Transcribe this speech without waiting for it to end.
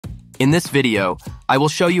In this video, I will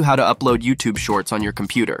show you how to upload YouTube Shorts on your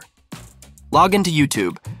computer. Log into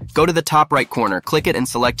YouTube, go to the top right corner, click it and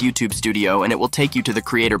select YouTube Studio and it will take you to the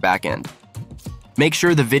Creator backend. Make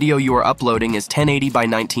sure the video you are uploading is 1080 by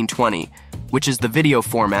 1920, which is the video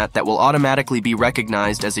format that will automatically be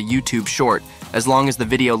recognized as a YouTube Short as long as the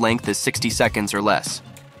video length is 60 seconds or less.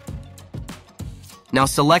 Now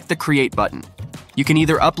select the Create button. You can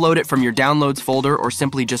either upload it from your Downloads folder or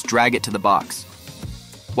simply just drag it to the box.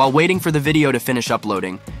 While waiting for the video to finish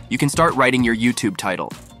uploading, you can start writing your YouTube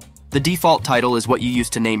title. The default title is what you use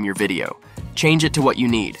to name your video. Change it to what you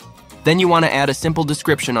need. Then you want to add a simple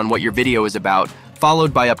description on what your video is about,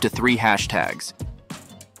 followed by up to 3 hashtags.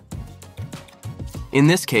 In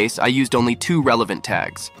this case, I used only 2 relevant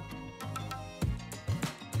tags.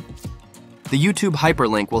 The YouTube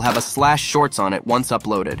hyperlink will have a /shorts on it once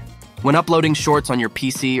uploaded. When uploading shorts on your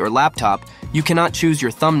PC or laptop, you cannot choose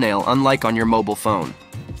your thumbnail unlike on your mobile phone.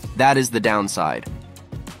 That is the downside.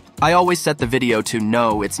 I always set the video to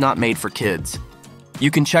no, it's not made for kids.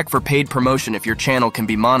 You can check for paid promotion if your channel can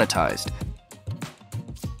be monetized.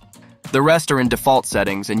 The rest are in default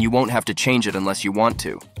settings and you won't have to change it unless you want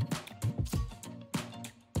to.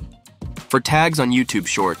 For tags on YouTube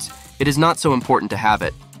Shorts, it is not so important to have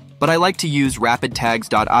it, but I like to use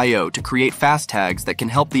rapidtags.io to create fast tags that can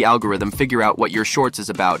help the algorithm figure out what your shorts is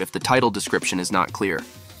about if the title description is not clear.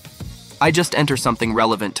 I just enter something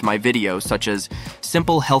relevant to my video, such as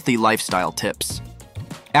simple healthy lifestyle tips.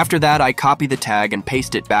 After that, I copy the tag and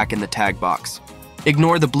paste it back in the tag box.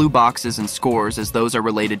 Ignore the blue boxes and scores as those are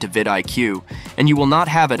related to vidIQ, and you will not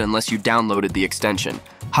have it unless you downloaded the extension.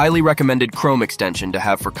 Highly recommended Chrome extension to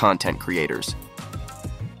have for content creators.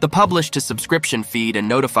 The publish to subscription feed and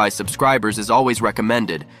notify subscribers is always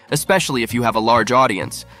recommended, especially if you have a large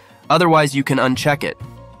audience. Otherwise, you can uncheck it.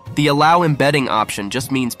 The allow embedding option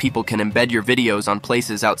just means people can embed your videos on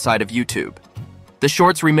places outside of YouTube. The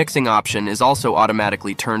Shorts remixing option is also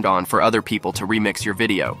automatically turned on for other people to remix your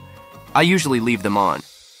video. I usually leave them on.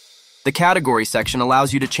 The category section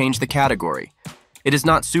allows you to change the category. It is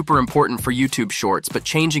not super important for YouTube Shorts, but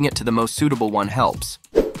changing it to the most suitable one helps.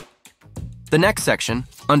 The next section,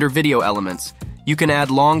 under Video Elements, you can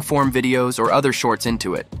add long-form videos or other shorts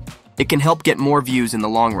into it. It can help get more views in the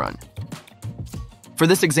long run. For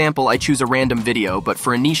this example, I choose a random video, but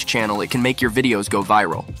for a niche channel, it can make your videos go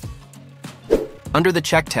viral. Under the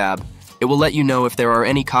Check tab, it will let you know if there are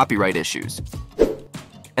any copyright issues.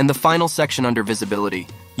 And the final section under Visibility,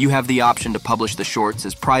 you have the option to publish the shorts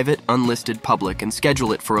as private, unlisted, public, and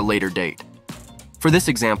schedule it for a later date. For this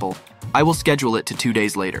example, I will schedule it to 2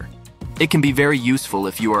 days later. It can be very useful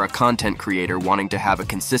if you are a content creator wanting to have a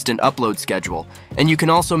consistent upload schedule, and you can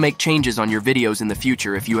also make changes on your videos in the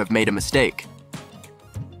future if you have made a mistake.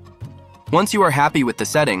 Once you are happy with the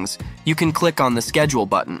settings, you can click on the Schedule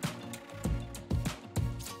button.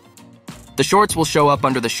 The shorts will show up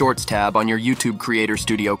under the Shorts tab on your YouTube Creator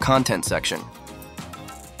Studio content section.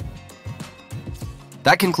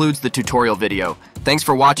 That concludes the tutorial video. Thanks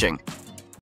for watching.